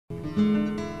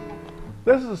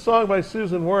This is a song by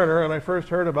Susan Werner, and I first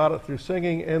heard about it through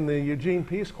singing in the Eugene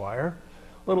Peace Choir.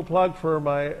 Little plug for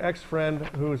my ex-friend,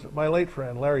 who's my late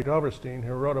friend, Larry Doverstein,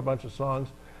 who wrote a bunch of songs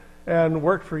and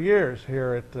worked for years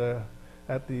here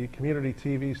at the community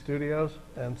TV studios.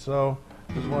 And so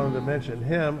just wanted to mention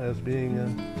him as being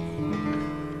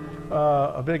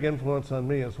a big influence on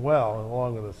me as well,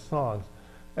 along with his songs.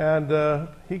 And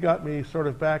he got me sort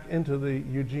of back into the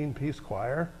Eugene Peace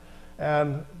Choir.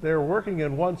 And they were working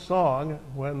in one song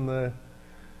when the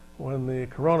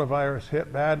coronavirus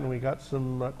hit bad and we got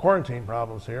some quarantine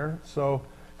problems here. So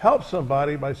Help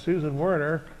Somebody by Susan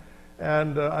Werner,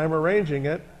 and I'm arranging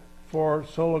it for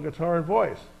solo guitar and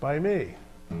voice by me.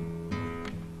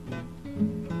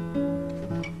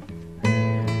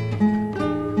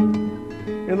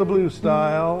 In the blues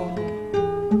style.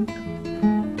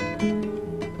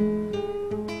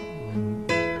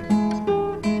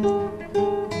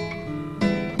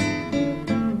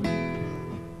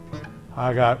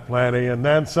 I got plenty and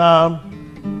then some.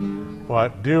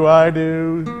 What do I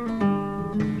do?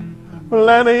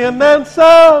 Plenty and then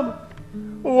some.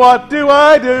 What do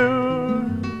I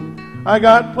do? I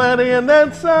got plenty and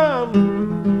then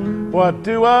some. What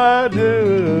do I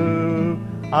do?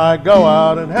 I go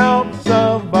out and help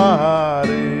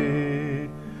somebody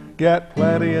get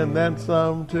plenty and then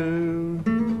some too.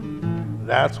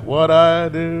 That's what I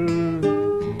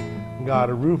do.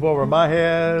 Got a roof over my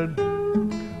head.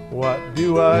 What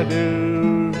do I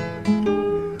do?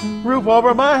 Roof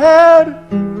over my head.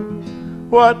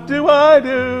 What do I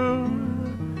do?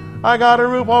 I got a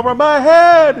roof over my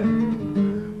head.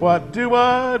 What do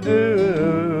I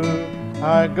do?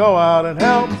 I go out and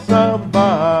help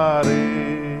somebody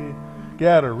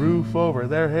get a roof over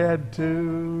their head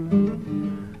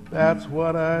too. That's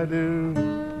what I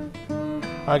do.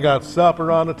 I got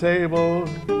supper on the table.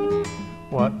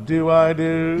 What do I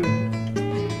do?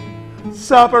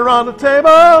 Supper on the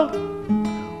table.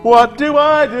 What do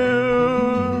I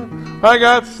do? I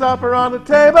got supper on the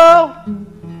table.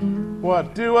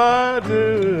 What do I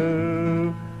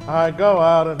do? I go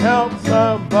out and help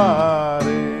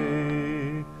somebody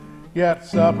get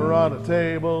supper on the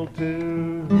table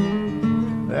too.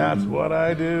 That's what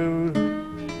I do.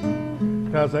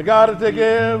 'Cause I got it to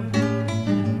give.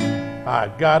 I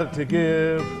got it to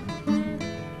give.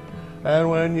 And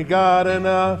when you got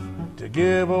enough to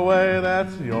give away,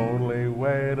 that's the only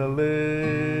way to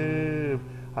live.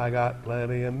 I got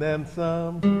plenty and then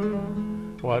some.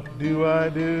 What do I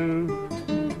do?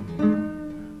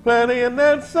 Plenty and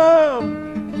then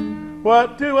some.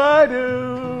 What do I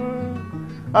do?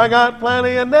 I got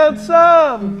plenty and then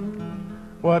some.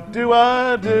 What do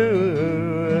I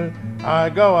do? I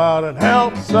go out and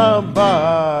help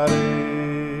somebody.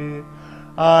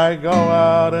 I go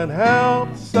out and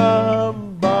help somebody.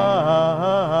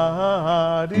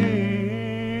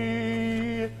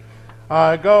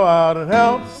 I go out and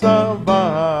help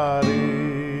somebody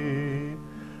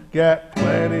get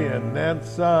plenty and then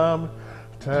some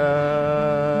time.